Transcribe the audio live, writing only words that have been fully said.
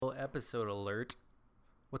episode alert.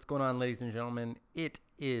 What's going on, ladies and gentlemen? It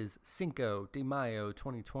is Cinco de Mayo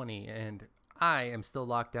 2020, and I am still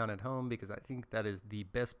locked down at home because I think that is the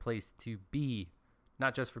best place to be,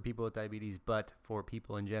 not just for people with diabetes, but for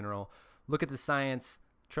people in general. Look at the science,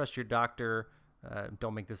 trust your doctor,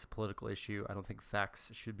 don't make this a political issue. I don't think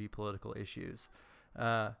facts should be political issues.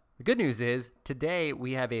 The good news is today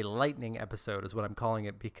we have a lightning episode is what I'm calling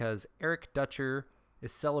it, because Eric Dutcher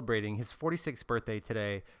is celebrating his 46th birthday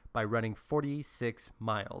today by running 46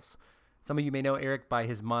 miles. Some of you may know Eric by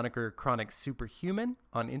his moniker Chronic Superhuman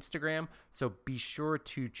on Instagram, so be sure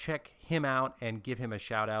to check him out and give him a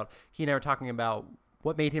shout out. He and I were talking about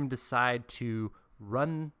what made him decide to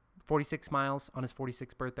run 46 miles on his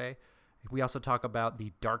 46th birthday. We also talk about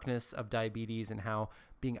the darkness of diabetes and how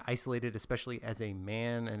being isolated, especially as a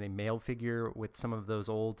man and a male figure with some of those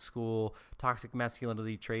old school toxic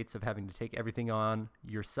masculinity traits of having to take everything on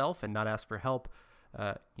yourself and not ask for help,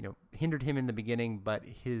 hindered him in the beginning, but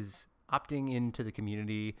his opting into the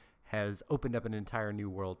community has opened up an entire new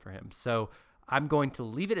world for him. So I'm going to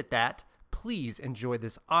leave it at that. Please enjoy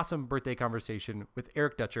this awesome birthday conversation with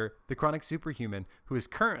Eric Dutcher, the Chronic Superhuman, who is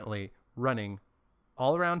currently running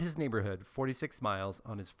all around his neighborhood 46 miles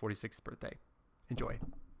on his 46th birthday. Enjoy.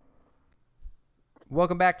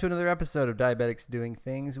 Welcome back to another episode of Diabetics Doing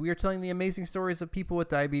Things. We are telling the amazing stories of people with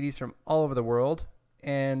diabetes from all over the world.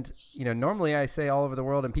 And, normally I say all over the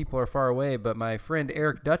world and people are far away, but my friend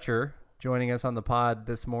Eric Dutcher joining us on the pod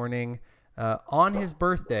this morning on his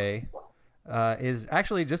birthday is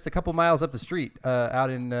actually just a couple miles up the street out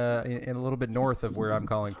in a little bit north of where I'm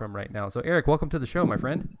calling from right now. So Eric, welcome to the show, my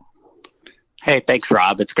friend. Hey, thanks,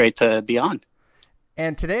 Rob. It's great to be on.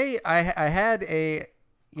 And today I had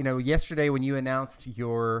yesterday when you announced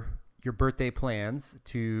your birthday plans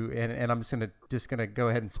and I'm just gonna go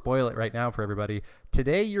ahead and spoil it right now for everybody.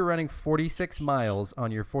 Today you're running 46 miles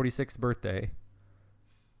on your 46th birthday.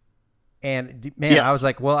 And man, yes. I was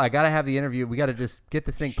like, well, I got to have the interview. We got to just get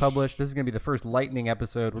this thing published. This is going to be the first lightning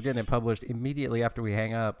episode. We're getting it published immediately after we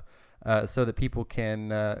hang up so that people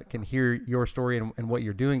can hear your story and what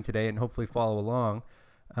you're doing today and hopefully follow along.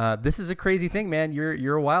 This is a crazy thing, man.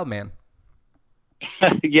 You're a wild man.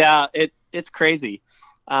 Yeah, it's crazy.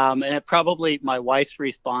 And it probably my wife's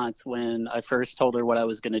response when I first told her what I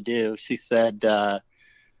was going to do, she said,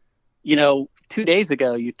 2 days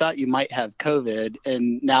ago, you thought you might have COVID,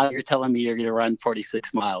 and now you're telling me you're going to run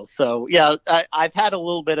 46 miles. So, yeah, I've had a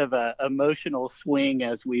little bit of an emotional swing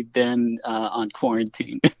as we've been on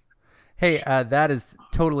quarantine. Hey, that is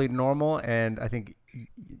totally normal, and I think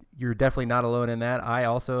you're definitely not alone in that. I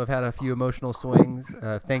also have had a few emotional swings.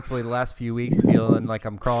 Thankfully, the last few weeks, feeling like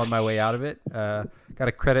I'm crawling my way out of it. Got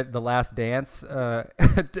to credit The Last Dance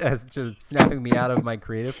as just snapping me out of my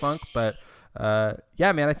creative funk, but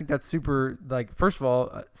yeah, man, I think that's super, first of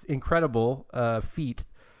all, incredible feat.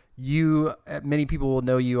 Many people will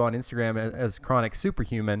know you on Instagram as Chronic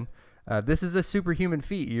Superhuman. This is a superhuman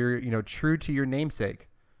feat. You're, true to your namesake,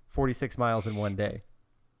 46 miles in one day.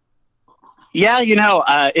 Yeah,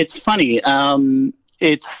 it's funny.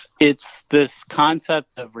 It's this concept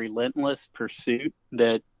of relentless pursuit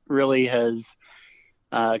that really has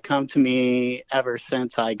come to me ever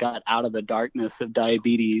since I got out of the darkness of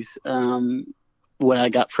diabetes when I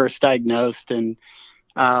got first diagnosed. And,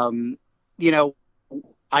 I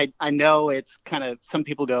know it's kind of, some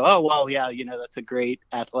people go, oh, well, yeah, that's a great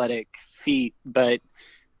athletic feat, but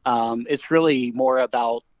it's really more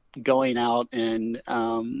about going out and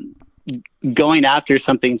going after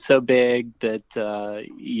something so big that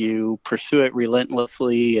you pursue it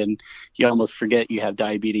relentlessly and you almost forget you have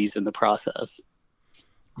diabetes in the process.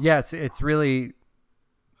 Yeah, it's really,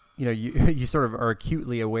 you sort of are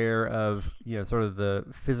acutely aware of, sort of the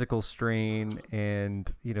physical strain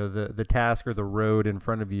and, the task or the road in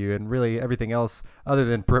front of you, and really everything else other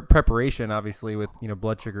than preparation, obviously, with,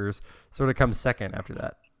 blood sugars sort of comes second after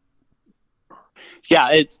that. Yeah,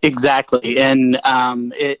 it's exactly. And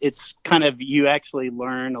it's kind of, you actually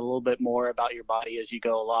learn a little bit more about your body as you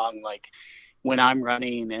go along. Like when I'm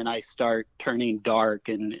running and I start turning dark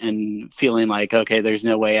and feeling like, okay, there's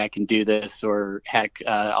no way I can do this, or heck,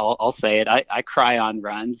 I'll say it. I cry on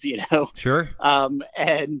runs, Sure.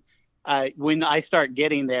 And when I start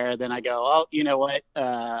getting there, then I go, oh, you know what?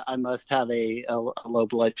 I must have a low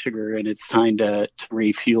blood sugar and it's time to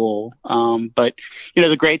refuel. But,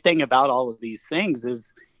 the great thing about all of these things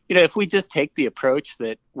is, if we just take the approach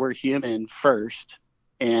that we're human first,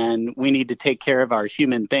 and we need to take care of our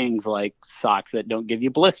human things like socks that don't give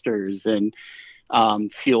you blisters, and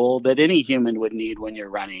fuel that any human would need when you're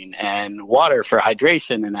running, and water for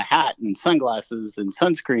hydration, and a hat and sunglasses and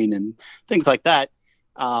sunscreen and things like that.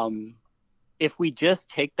 if we just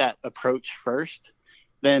take that approach first,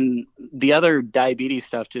 then the other diabetes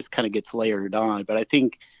stuff just kind of gets layered on. But I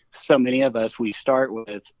think so many of us, we start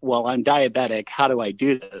with, well, I'm diabetic. How do I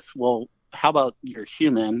do this? Well, how about you're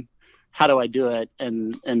human? How do I do it?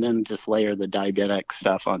 And then just layer the diabetic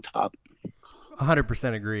stuff on top.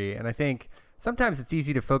 100% agree. And I think sometimes it's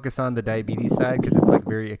easy to focus on the diabetes side because it's like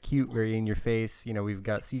very acute, very in your face. You know, we've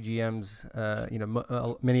got CGMs,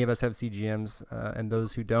 many of us have CGMs, and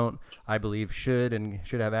those who don't, I believe, should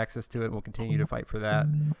have access to it, and we'll continue to fight for that.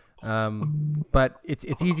 But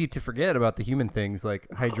it's easy to forget about the human things like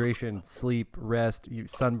hydration, sleep, rest,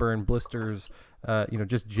 sunburn, blisters,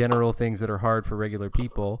 just general things that are hard for regular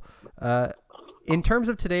people. In terms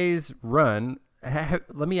of today's run,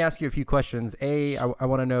 let me ask you a few questions. I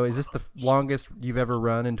want to know, is this the longest you've ever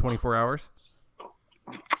run in 24 hours?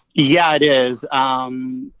 Yeah, it is.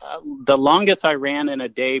 The longest I ran in a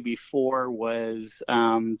day before was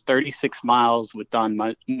 36 miles with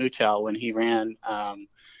Don Muchal when he ran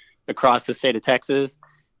across the state of Texas.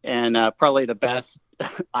 And probably the best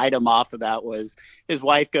item off of that was his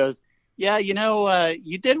wife goes, yeah,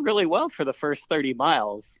 you did really well for the first 30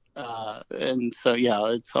 miles. And so, yeah,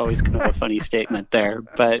 it's always kind of a funny statement there.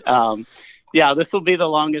 But yeah, this will be the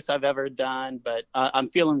longest I've ever done. But I'm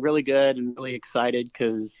feeling really good and really excited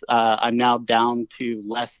because I'm now down to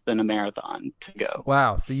less than a marathon to go.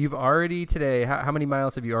 Wow. So you've already today, how many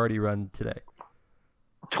miles have you already run today?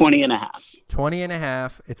 20 and a half. 20 and a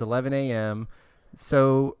half. It's 11 a.m.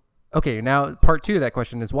 So, okay, now part two of that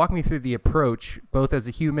question is walk me through the approach, both as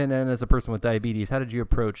a human and as a person with diabetes. How did you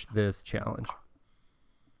approach this challenge?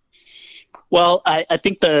 Well, I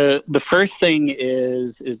think the first thing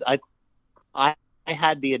is I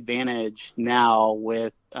had the advantage now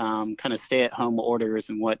with kind of stay-at-home orders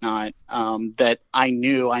and whatnot that I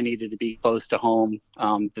knew I needed to be close to home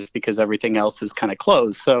just because everything else is kind of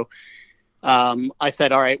closed. So I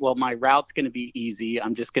said, all right, well, my route's going to be easy.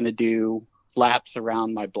 I'm just going to do laps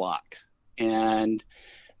around my block. And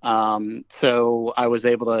so I was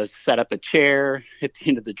able to set up a chair at the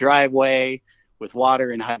end of the driveway with water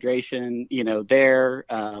and hydration,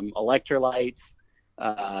 electrolytes,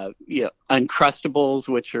 Uncrustables,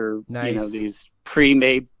 which are, nice. These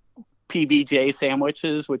pre-made PBJ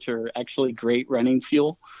sandwiches, which are actually great running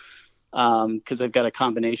fuel because they've got a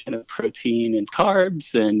combination of protein and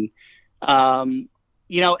carbs. And,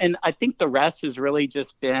 and I think the rest has really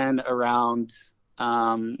just been around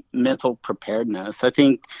mental preparedness. I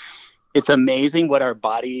think it's amazing what our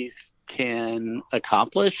bodies can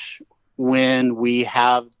accomplish when we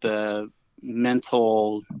have the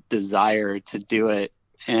mental desire to do it.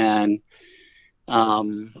 And,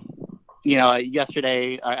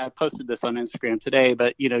 yesterday I posted this on Instagram today,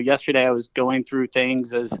 but, yesterday I was going through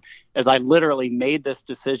things as I literally made this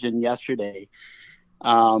decision yesterday.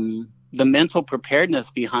 The mental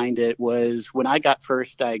preparedness behind it was when I got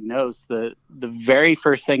first diagnosed, the very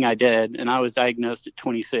first thing I did, and I was diagnosed at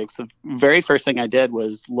 26, the very first thing I did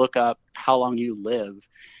was look up how long you live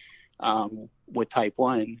with type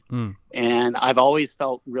 1. And I've always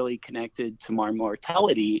felt really connected to my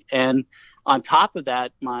mortality. And on top of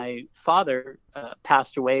that, my father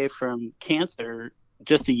passed away from cancer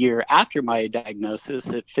just a year after my diagnosis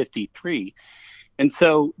at 53. And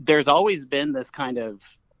so there's always been this kind of,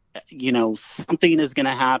 something is going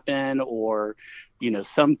to happen or,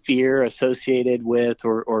 some fear associated with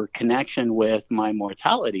or connection with my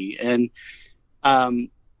mortality. And,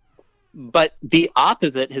 but the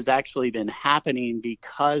opposite has actually been happening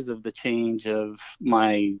because of the change of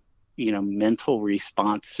my, mental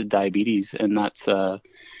response to diabetes. And that's,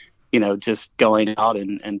 just going out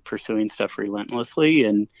and pursuing stuff relentlessly.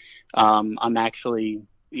 And I'm actually,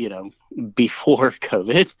 before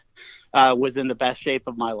COVID, was in the best shape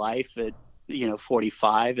of my life at,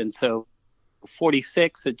 45. And so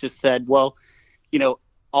 46, it just said, well,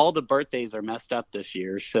 all the birthdays are messed up this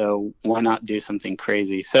year, so why not do something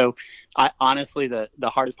crazy? So I honestly, the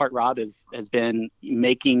hardest part, Rob, has been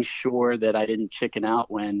making sure that I didn't chicken out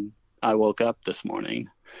when I woke up this morning.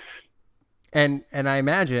 And I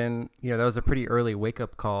imagine, that was a pretty early wake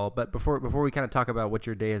up call, but before we kind of talk about what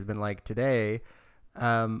your day has been like today,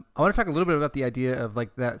 I want to talk a little bit about the idea of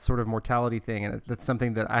like that sort of mortality thing. And that's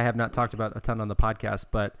something that I have not talked about a ton on the podcast,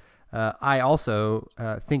 but I also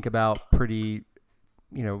think about pretty,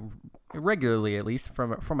 regularly, at least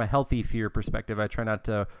from a healthy fear perspective. I try not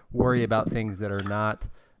to worry about things that are not,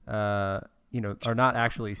 are not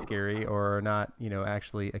actually scary or are not,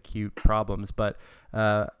 actually acute problems. But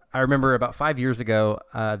I remember about 5 years ago,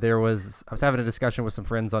 I was having a discussion with some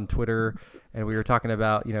friends on Twitter, and we were talking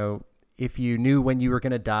about, if you knew when you were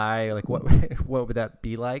going to die, like what would that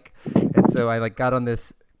be like? And so I got on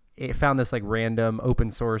this it found this like random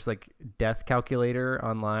open source like death calculator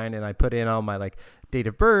online, and I put in all my like date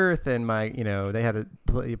of birth and my, they had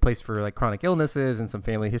a place for like chronic illnesses and some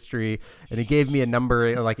family history, and it gave me a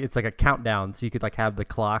number, like it's like a countdown, so you could like have the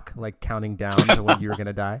clock like counting down to when you were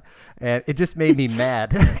gonna die, and it just made me mad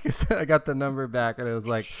because I got the number back and it was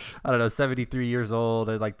like, I don't know, 73 years old.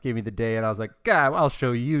 It like gave me the day, and I was like, God, I'll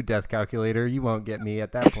show you, death calculator, you won't get me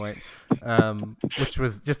at that point. Which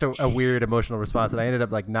was just a weird emotional response, and I ended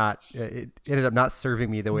up like it ended up not serving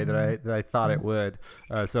me the way that I thought it would.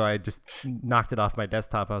 So I just knocked it off my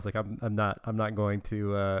desktop. I was like, I'm not going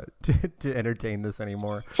to entertain this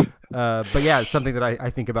anymore. But yeah, it's something that I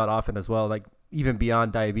think about often as well. Like even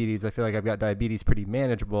beyond diabetes, I feel like I've got diabetes pretty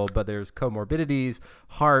manageable, but there's comorbidities,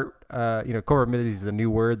 heart, comorbidities is a new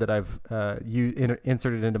word that I've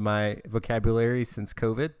inserted into my vocabulary since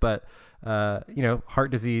COVID, but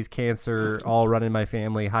heart disease, cancer, all run in my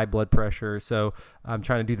family, high blood pressure. So I'm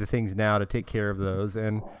trying to do the things now to take care of those.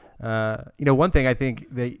 And, one thing I think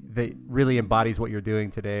that really embodies what you're doing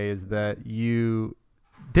today is that you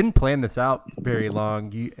didn't plan this out very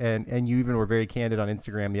long. You even were very candid on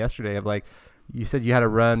Instagram yesterday of like, you said you had a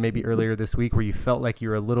run maybe earlier this week where you felt like you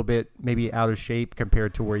were a little bit maybe out of shape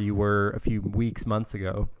compared to where you were a few weeks, months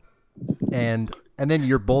ago. And then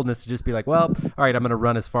your boldness to just be like, well, all right, I'm going to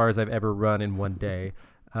run as far as I've ever run in one day.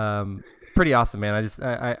 Pretty awesome, man.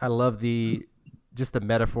 I love the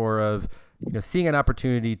metaphor of, seeing an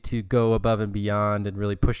opportunity to go above and beyond and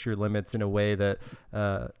really push your limits in a way that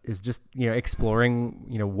is just, exploring,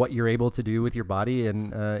 what you're able to do with your body.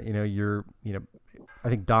 And, I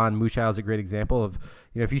think Don Muchow is a great example of,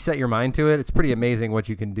 if you set your mind to it, it's pretty amazing what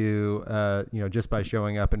you can do, just by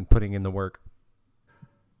showing up and putting in the work.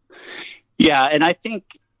 Yeah. And I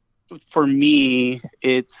think for me,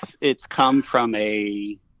 it's come from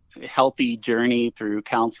a healthy journey through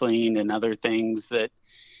counseling and other things that,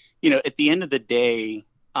 at the end of the day,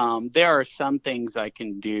 there are some things I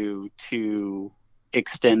can do to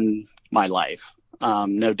extend my life,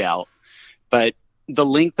 no doubt. But the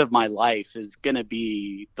length of my life is going to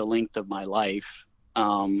be the length of my life.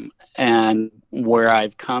 And where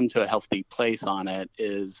I've come to a healthy place on it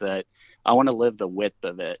is that I want to live the width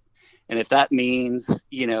of it. And if that means,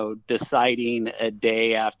 deciding a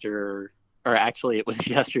day after, or actually it was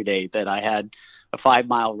yesterday, that I had a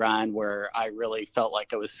 5-mile run where I really felt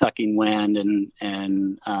like I was sucking wind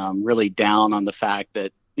and really down on the fact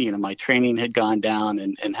that, my training had gone down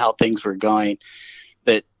and how things were going,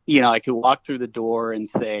 that, I could walk through the door and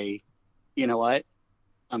say, you know what,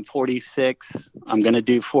 I'm 46, I'm going to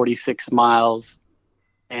do 46 miles.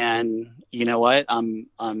 And you know what, I'm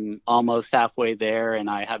almost halfway there, and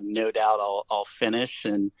I have no doubt I'll finish.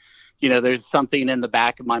 And, there's something in the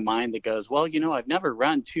back of my mind that goes, well, I've never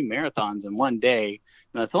run 2 marathons in one day,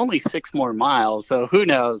 and it's only 6 more miles. So who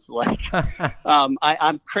knows? Like,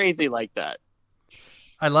 I'm crazy like that.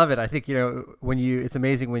 I love it. I think, it's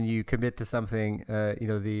amazing when you commit to something,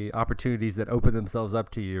 the opportunities that open themselves up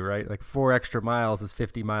to you, right? Like 4 extra miles is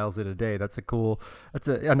 50 miles in a day. That's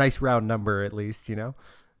a nice round number, at least,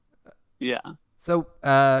 Yeah. So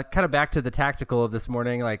kind of back to the tactical of this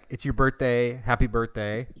morning, like it's your birthday. Happy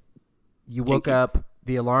birthday. You woke up,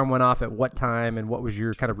 the alarm went off at what time, and what was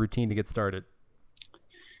your kind of routine to get started?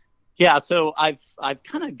 Yeah. So I've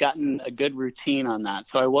kind of gotten a good routine on that.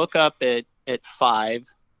 So I woke up at 5.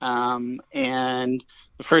 And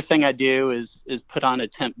the first thing I do is put on a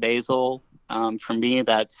temp basal. For me,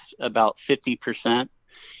 that's about 50%.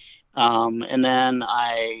 And then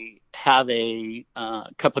I have a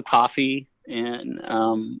cup of coffee, and,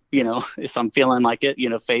 if I'm feeling like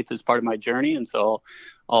it, faith is part of my journey. And so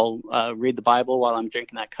I'll read the Bible while I'm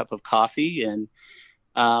drinking that cup of coffee. And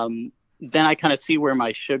then I kind of see where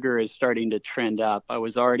my sugar is starting to trend up. I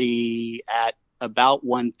was already at about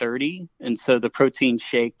 130. And so the protein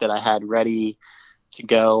shake that I had ready to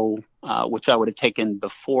go, which I would have taken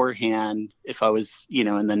beforehand if I was,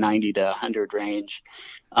 in the 90 to 100 range,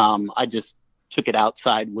 I just took it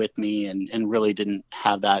outside with me and really didn't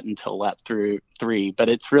have that until lap through 3. But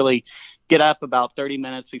it's really get up about 30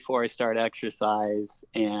 minutes before I start exercise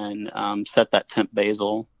and set that temp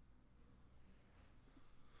basal.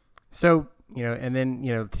 So, and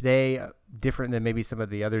then, today, different than maybe some of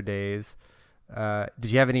the other days, did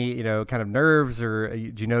you have any, kind of nerves, or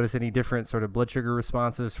did you notice any different sort of blood sugar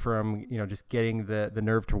responses from, just getting the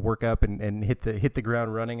nerve to work up and hit the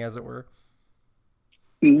ground running, as it were?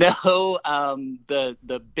 No,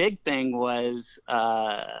 the big thing was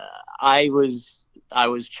I was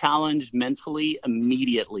challenged mentally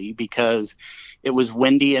immediately because it was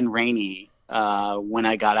windy and rainy when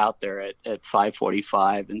I got out there at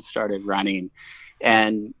 5:45 and started running.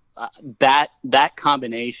 And that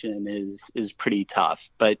combination is pretty tough.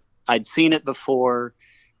 But I'd seen it before.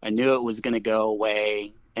 I knew it was going to go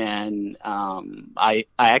away. And I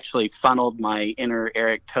actually funneled my inner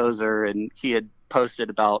Eric Tozer, and he had posted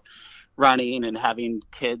about running and having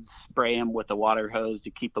kids spray him with a water hose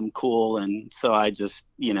to keep them cool. And so I just,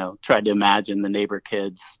 tried to imagine the neighbor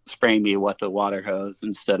kids spraying me with a water hose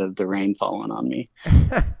instead of the rain falling on me.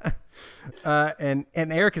 And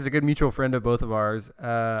Eric is a good mutual friend of both of ours.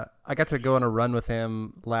 I got to go on a run with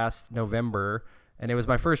him last November, and it was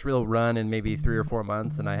my first real run in maybe 3 or 4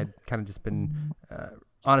 months. And I had kind of just been,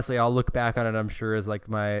 honestly, I'll look back on it, I'm sure, as like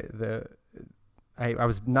I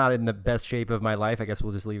was not in the best shape of my life. I guess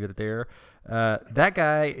we'll just leave it there. That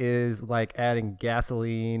guy is like adding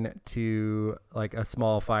gasoline to like a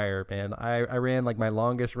small fire, man. I ran like my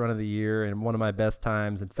longest run of the year and one of my best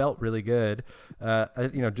times and felt really good,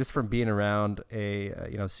 just from being around a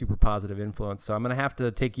super positive influence. So I'm going to have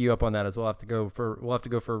to take you up on that as well. We'll have to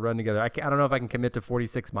go for a run together. I don't know if I can commit to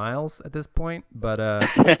 46 miles at this point, but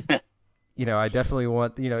I definitely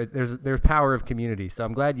want, there's power of community. So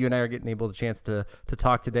I'm glad you and I are getting able to chance to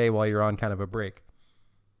talk today while you're on kind of a break.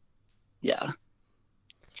 Yeah,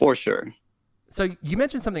 for sure. So you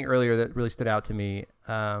mentioned something earlier that really stood out to me,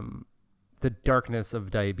 the darkness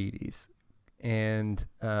of diabetes. And,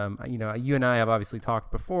 you and I have obviously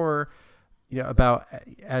talked before, about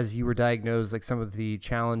as you were diagnosed, like some of the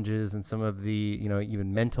challenges and some of the,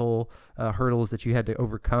 even mental hurdles that you had to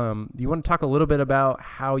overcome. Do you want to talk a little bit about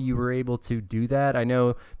how you were able to do that? I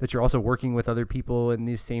know that you're also working with other people in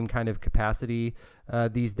the same kind of capacity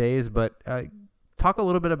these days, but talk a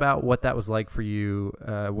little bit about what that was like for you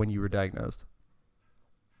when you were diagnosed.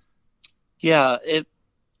 Yeah,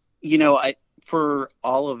 for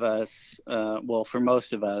all of us, for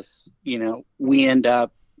most of us, we end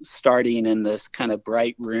up starting in this kind of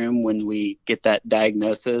bright room when we get that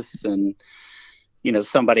diagnosis, and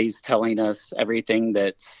somebody's telling us everything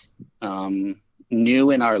that's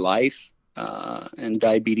new in our life, and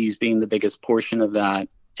diabetes being the biggest portion of that.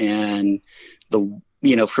 And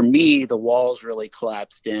for me, the walls really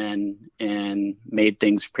collapsed in and made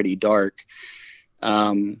things pretty dark.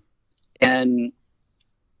 I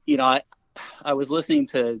was listening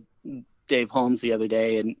to Dave Holmes the other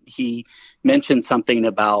day, and he mentioned something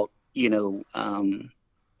about,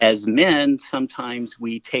 as men, sometimes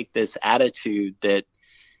we take this attitude that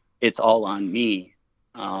it's all on me,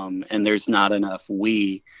 and there's not enough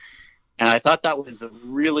we. And I thought that was a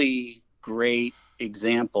really great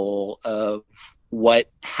example of what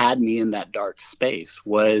had me in that dark space.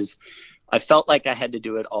 Was I felt like I had to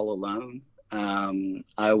do it all alone.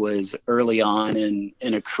 I was early on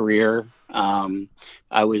in a career.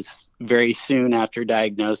 I was very soon after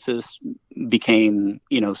diagnosis became,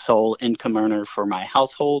 sole income earner for my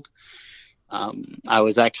household. I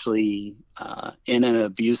was actually in an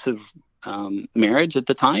abusive marriage at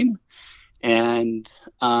the time, and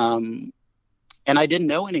I didn't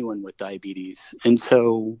know anyone with diabetes, and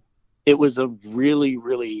so it was a really,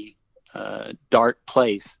 really dark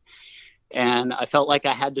place. And I felt like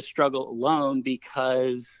I had to struggle alone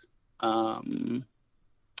because I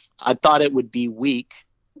thought it would be weak,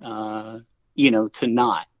 to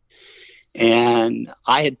not. And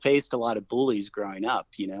I had faced a lot of bullies growing up.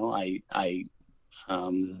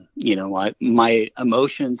 My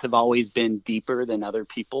emotions have always been deeper than other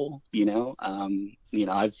people.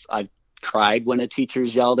 I've cried when a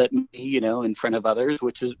teacher's yelled at me, in front of others,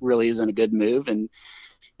 which really isn't a good move in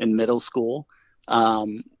middle school.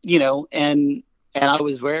 And I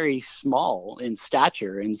was very small in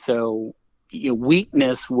stature. And so,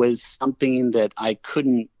 weakness was something that I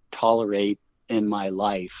couldn't tolerate in my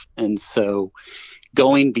life. And so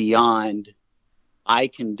going beyond, I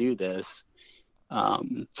can do this,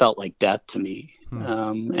 felt like death to me.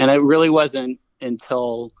 And it really wasn't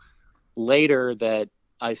until later that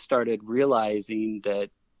I started realizing that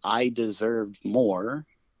I deserved more,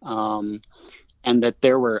 and that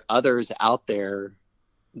there were others out there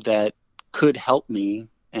that could help me,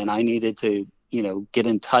 and I needed to, get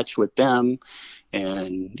in touch with them,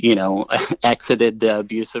 and, exited the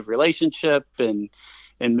abusive relationship and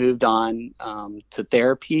moved on to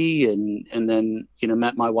therapy, and then,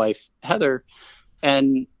 met my wife, Heather,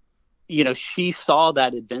 and, she saw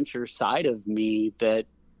that adventure side of me that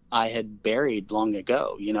I had buried long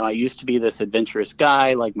ago. I used to be this adventurous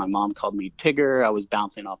guy, like my mom called me Tigger. I was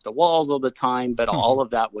bouncing off the walls all the time, but all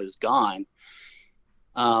of that was gone.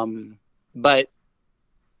 But,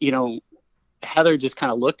 Heather just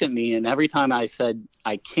kind of looked at me, and every time I said,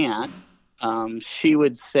 I can't, she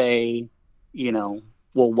would say, well,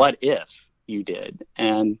 what if? you did.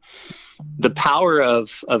 And the power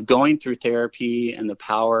of going through therapy and the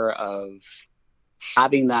power of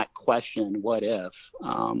having that question, what if,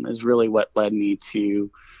 is really what led me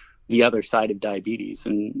to the other side of diabetes.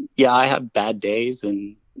 And yeah, I have bad days,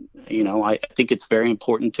 and I think it's very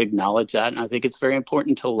important to acknowledge that. And I think it's very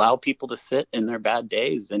important to allow people to sit in their bad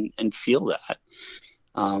days and feel that.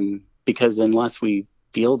 Because unless we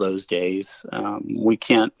feel those days, we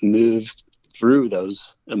can't move through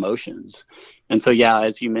those emotions. And so, yeah,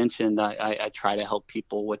 as you mentioned, I try to help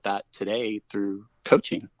people with that today through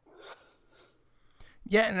coaching.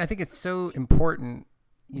 Yeah, and I think it's so important.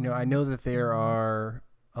 I know that there are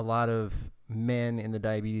a lot of men in the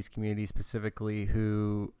diabetes community specifically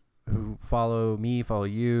who follow me, follow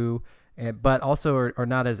you, but also are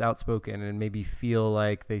not as outspoken and maybe feel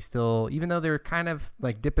like they still, even though they're kind of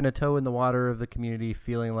like dipping a toe in the water of the community,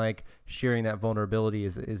 feeling like sharing that vulnerability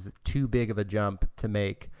is too big of a jump to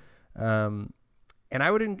make. And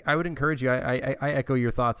I would encourage you. I echo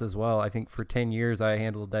your thoughts as well. I think for 10 years I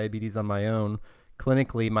handled diabetes on my own.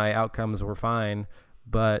 Clinically, my outcomes were fine,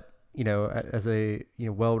 but as a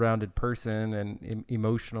well-rounded person and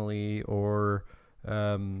emotionally, or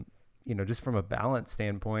just from a balance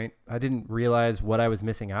standpoint, I didn't realize what I was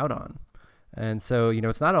missing out on. And so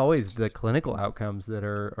it's not always the clinical outcomes that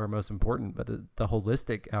are most important, but the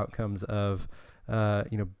holistic outcomes of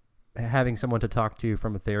having someone to talk to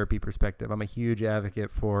from a therapy perspective. I'm a huge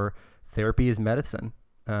advocate for therapy as medicine.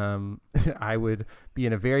 I would be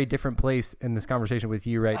in a very different place in this conversation with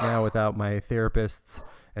you right now without my therapists.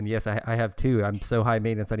 And yes, I have two. I'm so high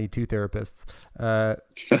maintenance. I need two therapists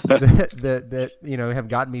that have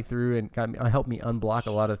gotten me through and helped me unblock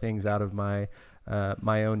a lot of things out of my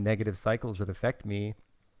own negative cycles that affect me.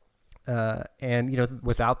 And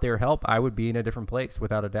without their help, I would be in a different place,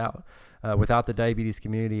 without a doubt. Without the diabetes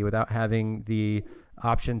community, without having the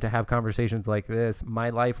option to have conversations like this, my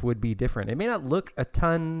life would be different. It may not look a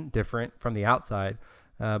ton different from the outside,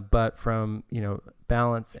 but from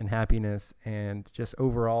balance and happiness and just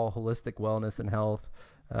overall holistic wellness and health,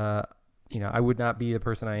 I would not be the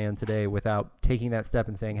person I am today without taking that step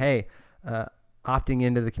and saying, hey, opting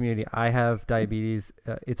into the community. I have diabetes.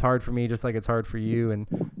 It's hard for me, just like it's hard for you. And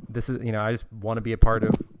this is, I just want to be a part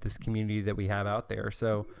of this community that we have out there.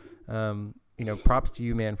 So, props to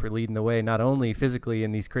you, man, for leading the way, not only physically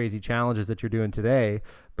in these crazy challenges that you're doing today,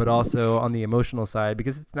 but also on the emotional side,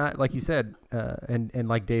 because it's not, like you said, and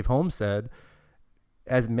like Dave Holmes said,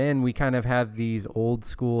 as men, we kind of have these old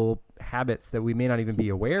school habits that we may not even be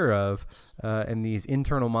aware of, and these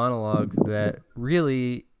internal monologues that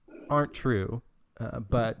really aren't true.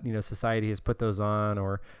 But society has put those on,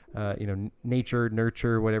 or nature,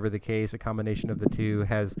 nurture, whatever the case, a combination of the two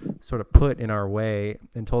has sort of put in our way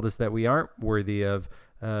and told us that we aren't worthy of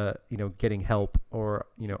getting help, or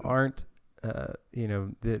aren't that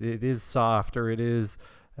it is soft, or it is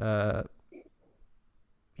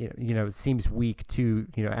it seems weak to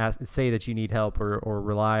say that you need help, or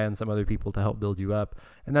rely on some other people to help build you up.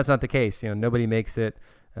 And that's not the case. Nobody makes it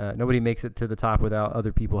to the top without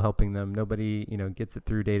other people helping them. Nobody, gets it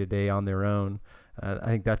through day to day on their own. I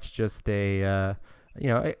think that's just people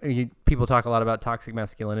talk a lot about toxic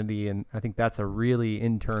masculinity, and I think that's a really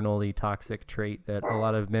internally toxic trait that a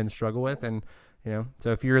lot of men struggle with. And,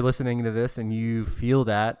 so if you're listening to this and you feel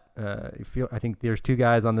that, I think there's two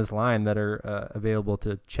guys on this line that are available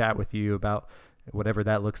to chat with you about whatever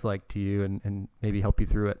that looks like to you, and maybe help you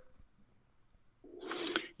through it.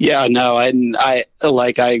 Yeah, no, and I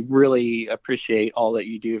really appreciate all that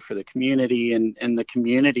you do for the community, and the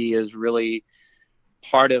community is really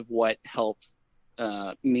part of what helped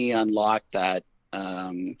me unlock that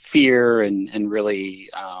fear and really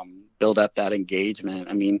build up that engagement.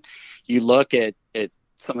 I mean, you look at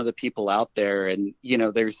some of the people out there, and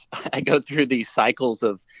I go through these cycles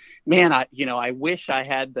of, man, I wish I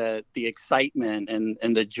had the excitement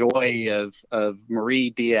and the joy of Marie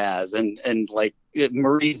Diaz, and like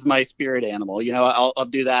Marie's my spirit animal. I'll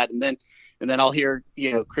do that, and then I'll hear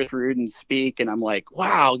Chris Rudin speak, and I'm like,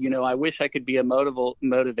 wow, I wish I could be a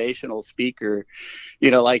motivational speaker,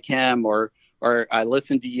 like him, or I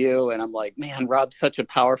listen to you and I'm like, man, Rob's such a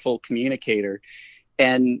powerful communicator.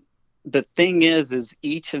 And the thing is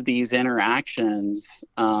each of these interactions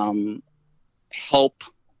help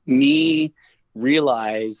me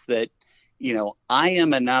realize that, I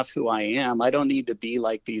am enough who I am. I don't need to be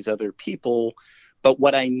like these other people. But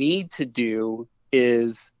what I need to do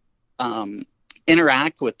is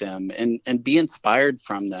interact with them and be inspired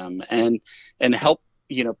from them and help,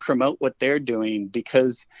 promote what they're doing.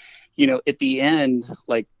 Because, at the end,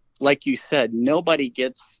 like you said, nobody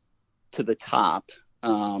gets to the top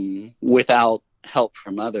without help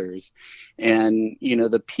from others. And,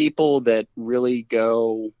 the people that really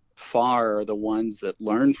go far are the ones that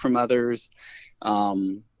learn from others,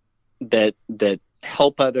 that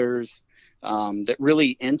help others, that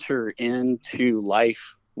really enter into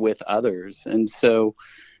life with others. And so,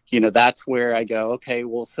 that's where I go, okay,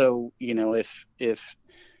 well, so, if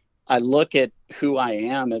I look at who I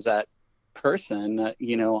am as that person,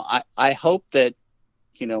 I hope that,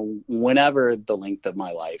 whenever the length of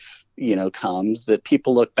my life, comes, that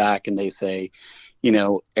people look back and they say,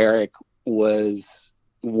 Eric was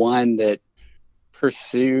one that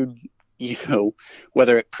pursued,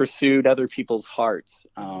 whether it pursued other people's hearts,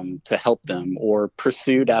 to help them, or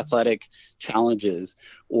pursued athletic challenges,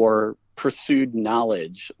 or pursued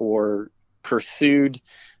knowledge, or pursued,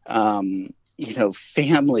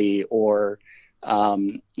 family, or,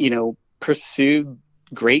 pursued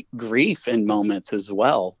great grief in moments as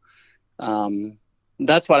well.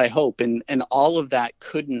 That's what I hope. And all of that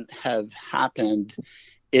couldn't have happened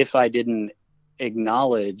if I didn't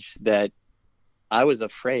acknowledge that I was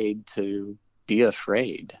afraid to be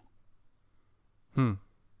afraid.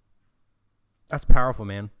 That's powerful,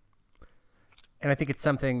 man. And I think it's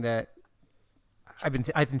something that I've been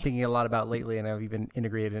thinking a lot about lately, and I've even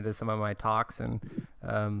integrated into some of my talks and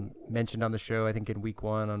mentioned on the show, I think in week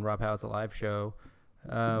 1 on Rob Howe's Alive show,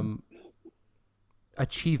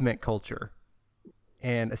 achievement culture,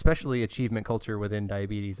 and especially achievement culture within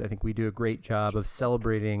diabetes. I think we do a great job of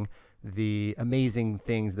celebrating the amazing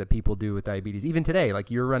things that people do with diabetes. Even today, like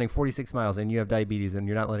you're running 46 miles and you have diabetes and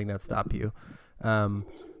you're not letting that stop you.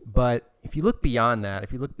 But if you look beyond that,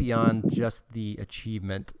 if you look beyond just the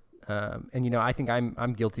achievement, and, I think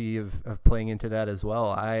I'm guilty of playing into that as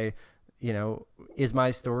well. Is my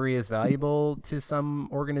story as valuable to some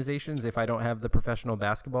organizations if I don't have the professional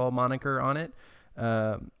basketball moniker on it?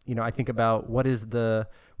 I think about what does the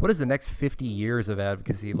next 50 years of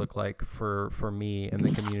advocacy look like for me and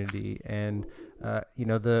the community? And,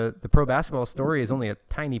 the pro basketball story is only a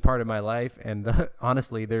tiny part of my life. And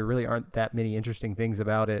honestly, there really aren't that many interesting things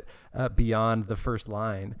about it beyond the first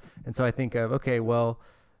line. And so I think of, okay, well,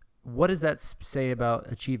 what does that say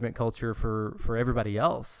about achievement culture for everybody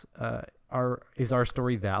else? Is our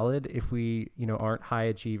story valid if we, aren't high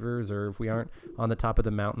achievers, or if we aren't on the top of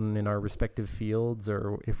the mountain in our respective fields,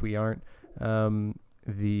 or if we aren't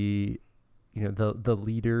the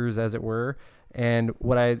leaders, as it were? And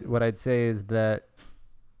what I'd say is that,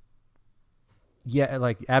 yeah,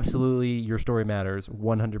 like absolutely, your story matters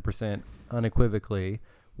 100%, unequivocally.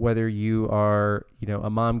 Whether you are, a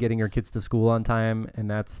mom getting her kids to school on time, and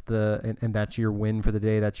that's that's your win for the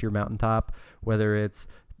day, that's your mountaintop. Whether it's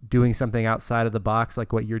doing something outside of the box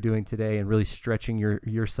like what you're doing today and really stretching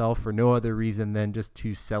yourself for no other reason than just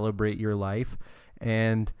to celebrate your life.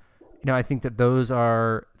 And, I think that those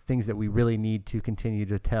are things that we really need to continue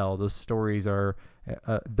to tell. Those stories are,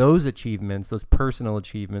 those achievements, those personal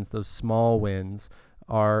achievements, those small wins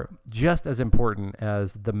are just as important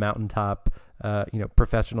as the mountaintop,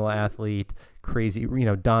 professional athlete, crazy,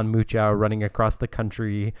 Don Muchow running across the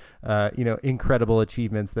country, incredible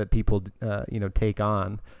achievements that people, take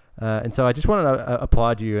on. And so I just wanted to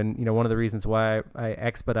applaud you. And, one of the reasons why I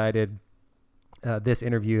expedited this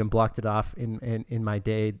interview and blocked it off in my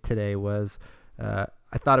day today was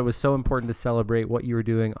I thought it was so important to celebrate what you were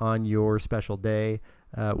doing on your special day,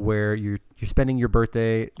 where you're spending your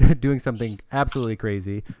birthday doing something absolutely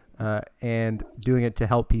crazy, and doing it to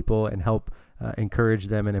help people and help encourage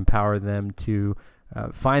them and empower them to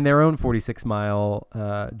find their own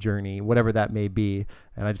 46-mile journey, whatever that may be.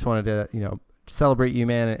 And I just wanted to, celebrate you,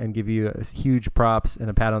 man, and give you a huge props and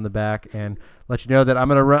a pat on the back, and let you know that I'm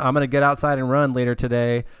gonna get outside and run later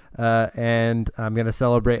today, and I'm gonna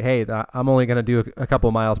celebrate. Hey, I'm only gonna do a couple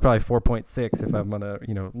miles, probably 4.6 if I'm gonna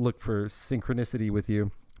look for synchronicity with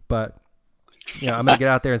you, but I'm gonna get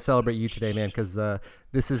out there and celebrate you today, man, because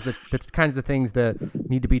this is the kinds of things that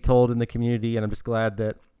need to be told in the community, and I'm just glad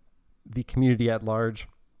that the community at large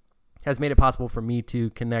has made it possible for me to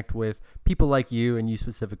connect with people like you, and you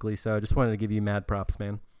specifically. So I just wanted to give you mad props,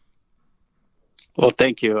 man. Well,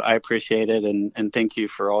 thank you. I appreciate it. And thank you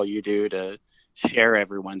for all you do to share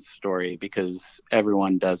everyone's story, because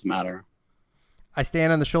everyone does matter. I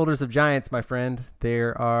stand on the shoulders of giants, my friend.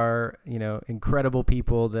 There are, incredible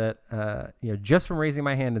people that, just from raising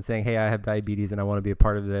my hand and saying, hey, I have diabetes and I want to be a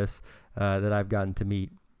part of this, that I've gotten to meet.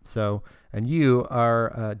 So, and you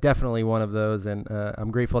are definitely one of those, and I'm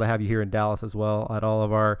grateful to have you here in Dallas as well at all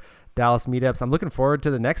of our Dallas meetups. I'm looking forward to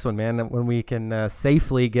the next one, man, when we can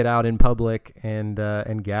safely get out in public and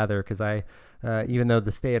gather, because even though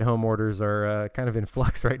the stay-at-home orders are kind of in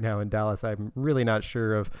flux right now in Dallas, I'm really not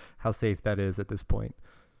sure of how safe that is at this point.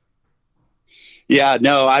 Yeah,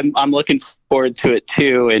 no, I'm looking forward to it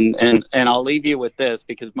too, and I'll leave you with this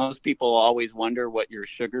because most people always wonder what your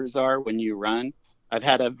sugars are when you run. I've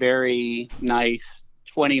had a very nice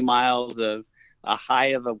 20 miles of a high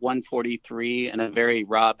of a 143 and a very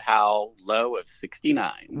Rob Howe low of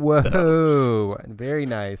 69. So, Whoa, very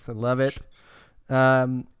nice. I love it.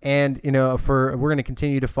 And we're going to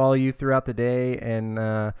continue to follow you throughout the day, and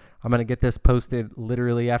I'm going to get this posted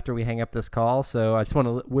literally after we hang up this call. So I just want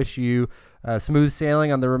to wish you smooth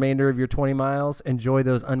sailing on the remainder of your 20 miles. Enjoy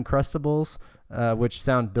those Uncrustables, which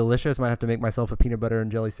sound delicious. Might have to make myself a peanut butter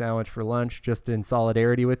and jelly sandwich for lunch, just in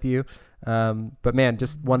solidarity with you. But man,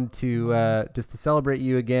 just wanted to just to celebrate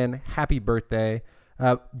you again. Happy birthday.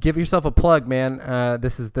 Give yourself a plug, man.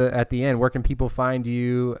 This is at the end. Where can people find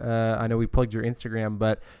you? I know we plugged your Instagram,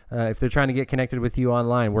 but if they're trying to get connected with you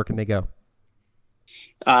online, where can they go?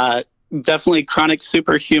 definitely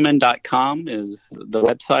chronicsuperhuman.com is the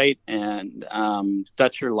website, and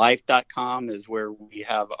dutcherlife.com is where we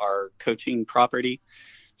have our coaching property.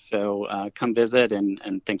 So come visit,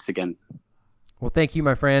 and thanks again. Well, thank you,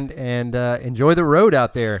 my friend, and enjoy the road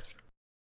out there.